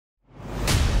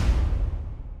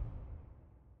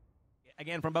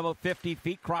again from about 50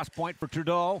 feet. Cross point for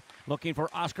Trudeau. Looking for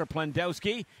Oscar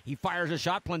Plendowski. He fires a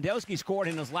shot. Plendowski scored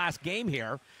in his last game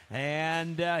here.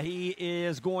 And he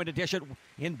is going to dish it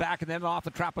in back and then off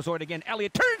the trapezoid again.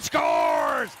 Elliott turns,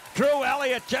 scores! Drew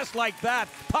Elliott just like that.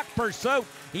 Puck pursuit.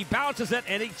 He bounces it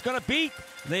and he's going to beat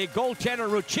the goaltender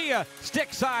Ruchia,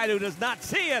 stick side, who does not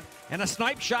see it. And a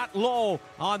snipe shot low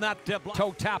on that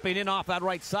toe tapping in off that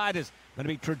right side is going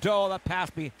to be Trudeau. That pass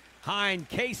behind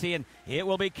Casey, and it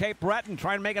will be Cap-Breton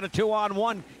trying to make it a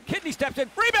 2-on-1. Kidney steps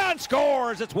in, rebound,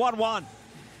 scores. It's 1-1.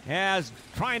 As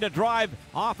trying to drive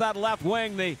off that left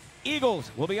wing, the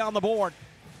Eagles will be on the board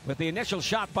with the initial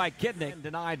shot by Kidney,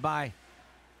 denied by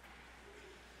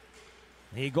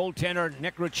the goaltender,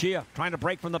 Nick Ruchia, trying to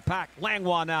break from the pack.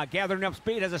 Langlois now gathering up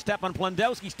speed, has a step on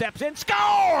Plendowski, steps in,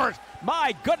 scores!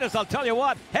 My goodness, I'll tell you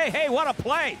what. Hey, what a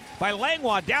play by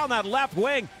Langlois down that left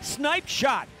wing. Snipe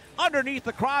shot underneath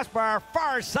the crossbar,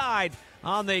 far side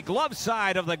on the glove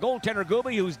side of the goaltender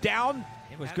Gooby, who's down.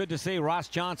 It was good to see Ross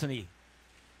Johnson. He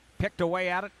picked away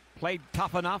at it, played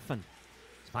tough enough, and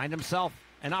find himself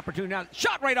an opportunity now.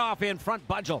 Shot right off in front,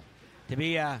 Budgel, to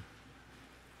be a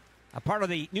part of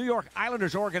the New York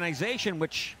Islanders organization,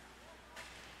 which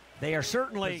they are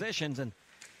certainly positions, and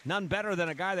none better than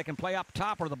a guy that can play up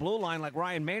top or the blue line like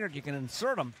Ryan Maynard. You can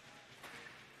insert him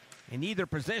in either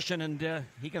position, and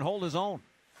he can hold his own.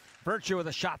 Virtue with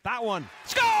a shot. That one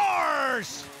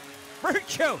scores!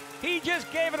 Virtue, he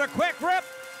just gave it a quick rip.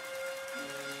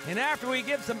 And after we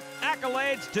give some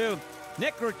accolades to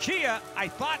Nick Ruchia, I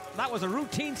thought that was a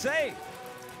routine save.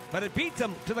 But it beats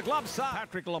him to the glove side.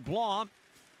 Patrick LeBlanc.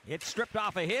 It's stripped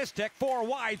off of his stick, 4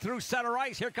 wide through center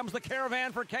ice. Here comes the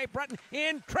caravan for Cap-Breton.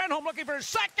 In Trenholm looking for a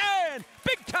second.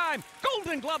 Big time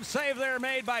golden glove save there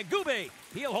made by Gooby.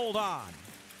 He'll hold on.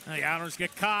 The Islanders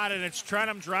get caught, and it's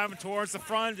Trenholm driving towards the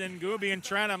front, and Gooby and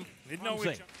Trenholm didn't know each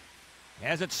other.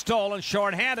 As it's stolen,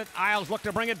 short-handed, Isles look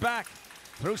to bring it back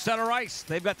through center ice.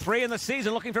 They've got 3 in the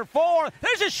season, looking for 4.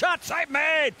 There's a shot save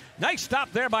made. Nice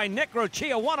stop there by Nick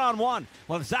Ruchia, one-on-one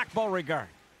with Zach Beauregard.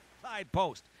 Side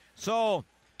post. So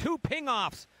 2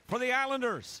 ping-offs for the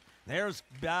Islanders. There's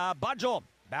Budgel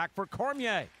back for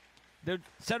Cormier.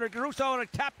 Cedric Russo and a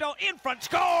tap down in front,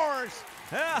 scores!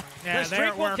 The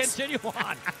streak will continue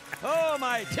on. Oh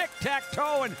my,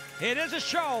 tic-tac-toe, and it is a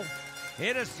show.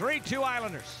 It is 3-2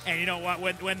 Islanders. And you know what?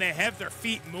 When they have their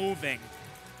feet moving,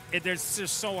 it's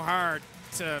just so hard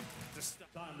to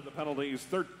stop. Time to the penalties,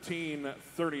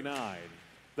 13:39.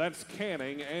 That's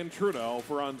Canning and Trudeau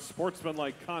for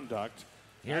unsportsmanlike conduct.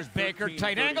 Here's Baker,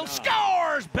 tight angle,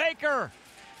 scores! Baker!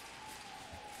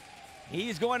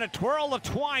 He's going to twirl the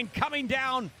twine coming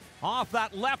down off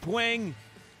that left wing.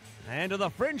 And to the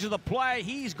fringe of the play,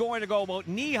 he's going to go about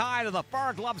knee-high to the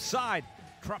far glove side.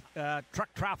 Truck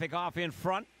traffic off in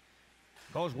front.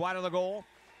 Goes wide of the goal.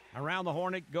 Around the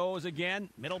horn it goes again.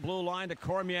 Middle blue line to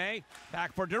Cormier.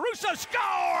 Back for DeRusso,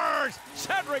 scores!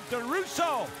 Cedric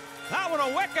DeRusso. That one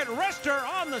a wicked wrister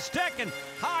on the stick and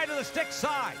high to the stick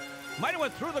side. Might have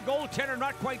went through the goaltender,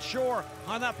 not quite sure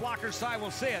on that blocker side. We'll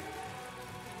see it.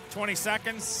 20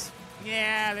 seconds.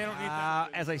 Yeah, they don't need that.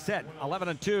 As I said,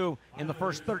 11-2 in the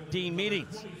first 13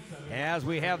 meetings. As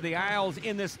we have the Isles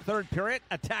in this third period,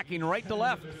 attacking right to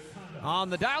left. On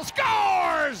the dial,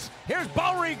 scores! Here's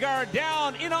Beauregard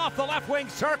down in off the left wing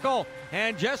circle.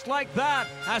 And just like that,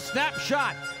 a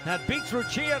snapshot that beats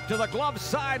Ruchia to the glove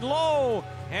side low.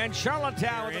 And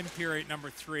Charlottetown in period number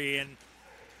 3, and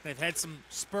they've had some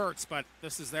spurts, but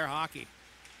this is their hockey.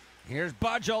 Here's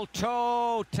Budgel,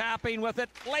 toe tapping with it,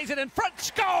 lays it in front,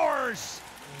 scores!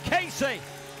 Casey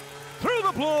through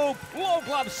the blue, low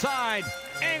glove side,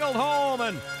 angled home,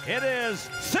 and it is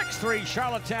 6-3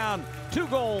 Charlottetown. 2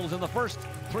 goals in the first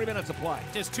 3 minutes of play.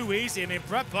 Just too easy. I mean,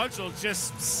 Brett Budgel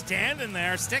just standing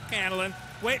there, stick handling,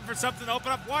 waiting for something to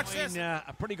open up. Watch this.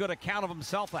 A pretty good account of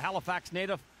himself, the Halifax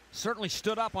native. Certainly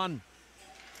stood up on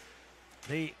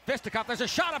the fisticuff. There's a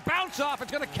shot, a bounce off.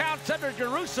 It's going to count. Cedric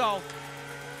DeRusso.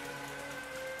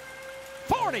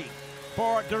 40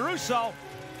 for DeRusso.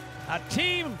 A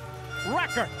team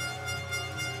record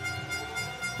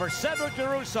for Cedric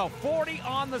DeRusso. 40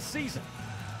 on the season.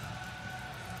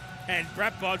 And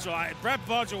Brett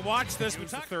Budgel, watch this. He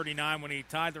was 39 when he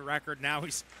tied the record. Now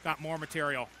he's got more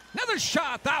material. Another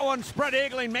shot. That one spread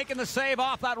eagling, making the save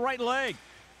off that right leg.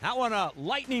 That one a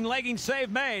lightning legging save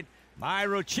made by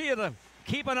Ruchia to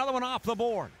keep another one off the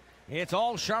board. It's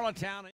all Charlottetown.